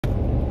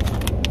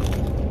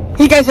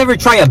You guys ever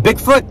try a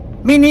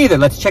Bigfoot? Me neither.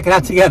 Let's check it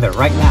out together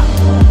right now.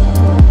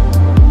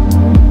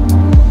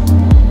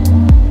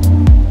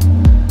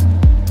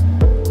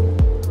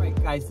 All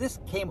right, guys, this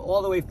came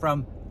all the way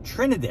from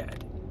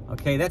Trinidad.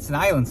 Okay, that's an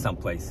island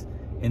someplace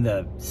in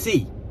the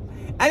sea.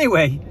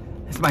 Anyway,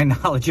 that's my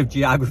knowledge of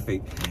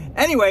geography.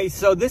 Anyway,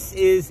 so this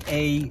is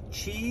a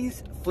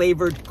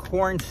cheese-flavored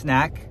corn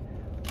snack.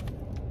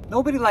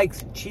 Nobody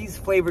likes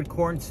cheese-flavored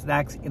corn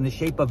snacks in the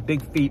shape of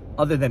big feet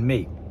other than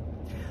me.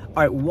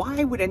 All right,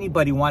 why would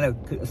anybody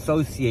want to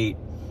associate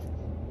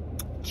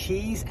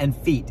cheese and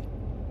feet?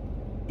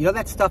 You know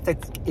that stuff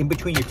that's in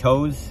between your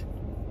toes?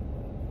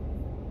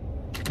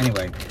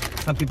 Anyway,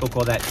 some people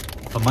call that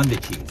famunda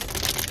cheese.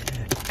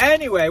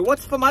 Anyway,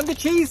 what's famunda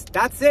cheese?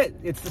 That's it.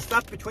 It's the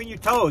stuff between your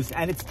toes,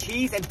 and it's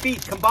cheese and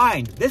feet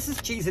combined. This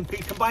is cheese and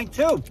feet combined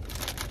too.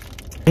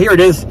 Here it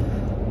is.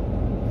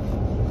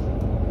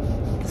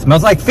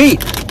 Smells like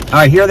feet. All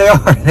right, here they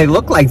are. They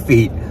look like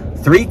feet.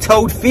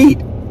 3-toed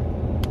feet.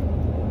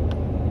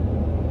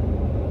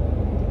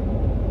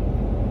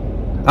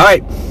 All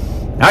right,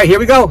 here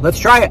we go. Let's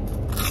try it.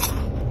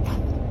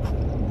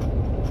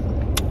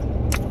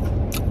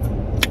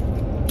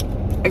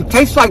 It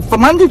tastes like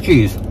famunda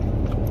cheese.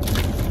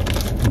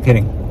 I'm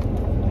kidding.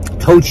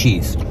 Toe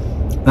cheese.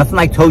 Nothing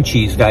like toe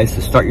cheese, guys,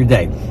 to start your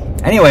day.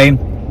 Anyway,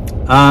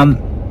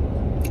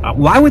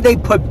 why would they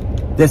put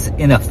this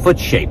in a foot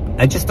shape?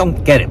 I just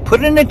don't get it. Put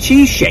it in a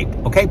cheese shape,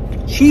 okay?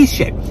 Cheese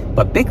shape.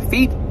 But big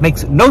feet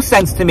makes no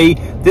sense to me.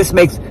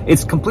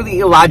 It's completely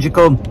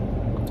illogical.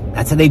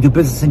 That's how they do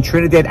business in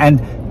Trinidad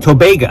and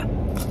Tobago.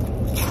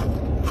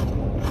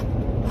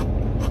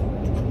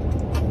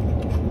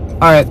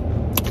 All right.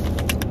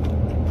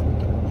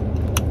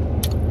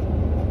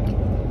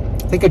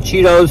 Think of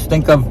Cheetos,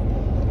 think of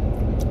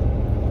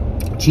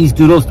cheese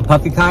doodles, the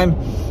puffy kind,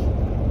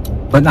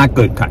 but not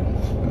good kind.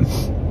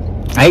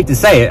 I hate to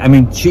say it. I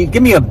mean,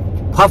 give me a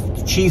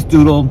puffed cheese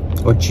doodle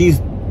or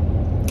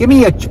give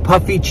me a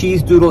puffy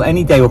cheese doodle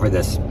any day over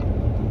this.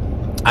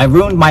 I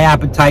ruined my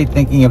appetite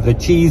thinking of the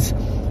cheese,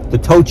 the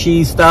toe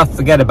cheese stuff.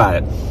 Forget about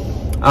it.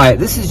 All right,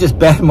 this is just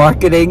bad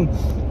marketing.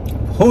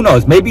 Who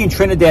knows? Maybe in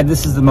Trinidad,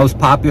 this is the most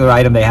popular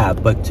item they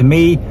have, but to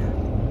me,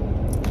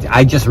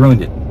 I just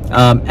ruined it.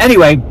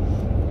 Anyway,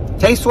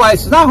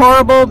 taste-wise, it's not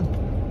horrible,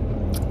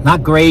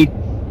 not great,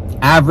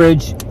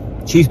 average.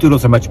 Cheese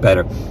doodles are much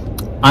better.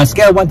 On a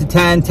scale of 1 to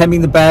 10, 10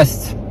 being the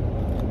best,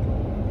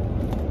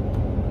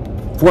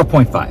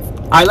 4.5.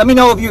 All right, let me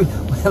know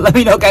let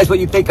me know, guys, what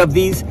you think of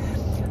these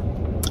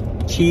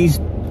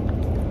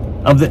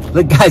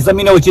guys, let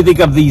me know what you think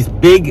of these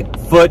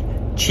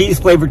Bigfoot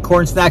cheese-flavored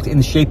corn snacks in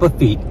the shape of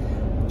feet.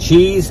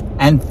 Cheese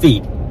and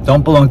feet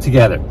don't belong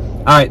together.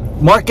 All right,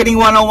 marketing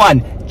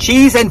 101.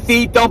 Cheese and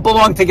feet don't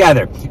belong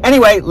together.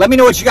 Anyway, let me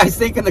know what you guys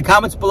think in the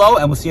comments below,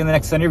 and we'll see you in the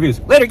next 10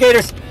 reviews. Later,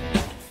 Gators.